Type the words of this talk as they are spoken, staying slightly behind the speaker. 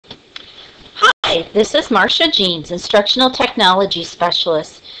Hi, this is Marcia Jeans, Instructional Technology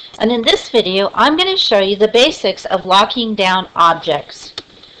Specialist, and in this video I'm going to show you the basics of locking down objects.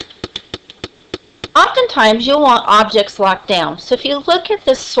 Oftentimes you'll want objects locked down, so if you look at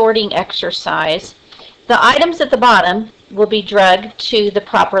this sorting exercise, the items at the bottom will be dragged to the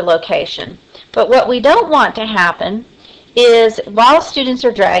proper location. But what we don't want to happen is while students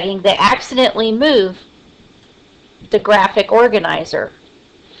are dragging, they accidentally move the graphic organizer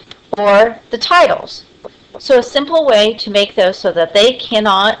or the titles. So a simple way to make those so that they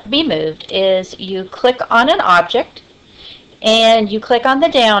cannot be moved is you click on an object and you click on the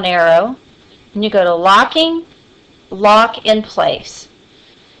down arrow and you go to locking, lock in place.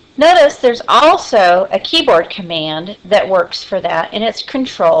 Notice there's also a keyboard command that works for that, and it's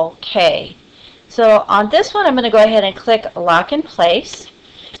Control K. So on this one I'm going to go ahead and click lock in place.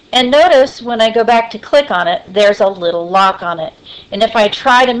 And notice when I go back to click on it, there's a little lock on it. And if I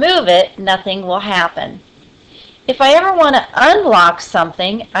try to move it, nothing will happen. If I ever want to unlock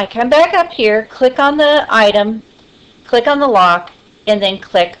something, I come back up here, click on the item, click on the lock, and then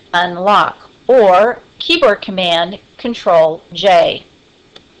click unlock. Or keyboard command, Control J.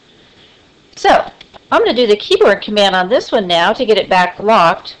 So I'm going to do the keyboard command on this one now to get it back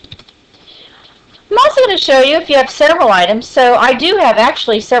locked. I'm also going to show you if you have several items. So I do have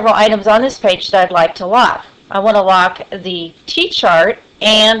actually several items on this page that I'd like to lock. I want to lock the T-chart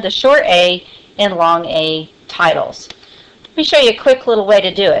and the short A and long A titles. Let me show you a quick little way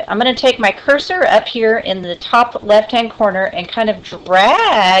to do it. I'm going to take my cursor up here in the top left-hand corner and kind of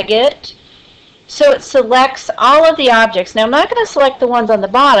drag it so it selects all of the objects. Now I'm not going to select the ones on the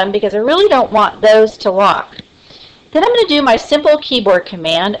bottom because I really don't want those to lock. Then I'm going to do my simple keyboard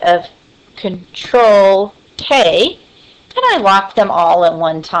command of Control K, and I lock them all at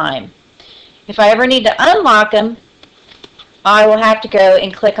one time. If I ever need to unlock them, I will have to go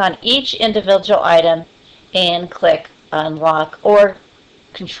and click on each individual item and click unlock or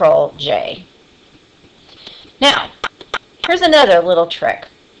Control J. Now, here's another little trick.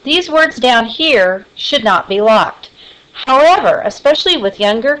 These words down here should not be locked. However, especially with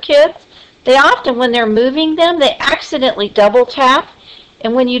younger kids, they often, when they're moving them, they accidentally double tap.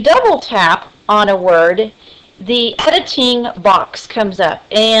 And when you double tap on a word, the editing box comes up,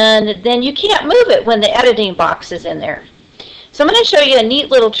 and then you can't move it when the editing box is in there. So I'm going to show you a neat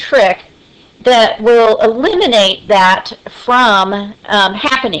little trick that will eliminate that from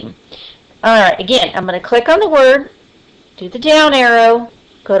happening. Alright, again, I'm going to click on the word, do the down arrow,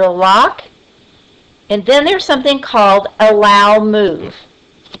 go to lock, and then there's something called allow move.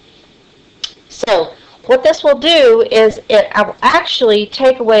 So what this will do is it will actually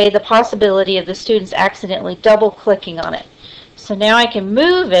take away the possibility of the students accidentally double clicking on it. So now I can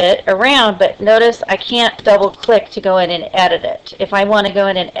move it around, but notice I can't double click to go in and edit it. If I want to go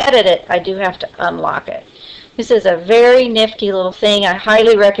in and edit it, I do have to unlock it. This is a very nifty little thing. I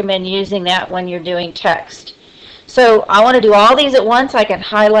highly recommend using that when you're doing text. So I want to do all these at once. I can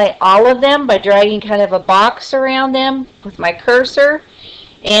highlight all of them by dragging kind of a box around them with my cursor.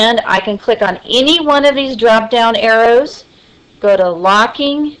 And I can click on any one of these drop down arrows, go to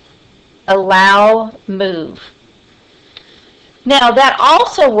locking, allow, move. Now that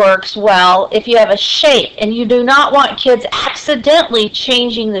also works well if you have a shape and you do not want kids accidentally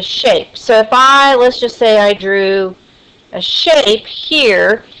changing the shape. So if let's just say I drew a shape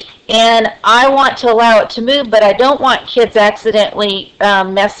here and I want to allow it to move, but I don't want kids accidentally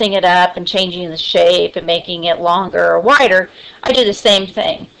messing it up and changing the shape and making it longer or wider, I do the same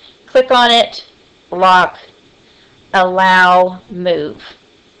thing. Click on it, lock, allow, move.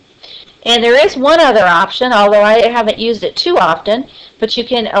 And there is one other option, although I haven't used it too often, but you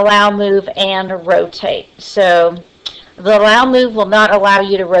can allow, move, and rotate. So the allow move will not allow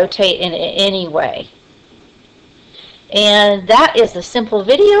you to rotate in any way. And that is the simple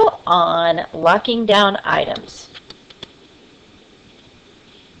video on locking down items.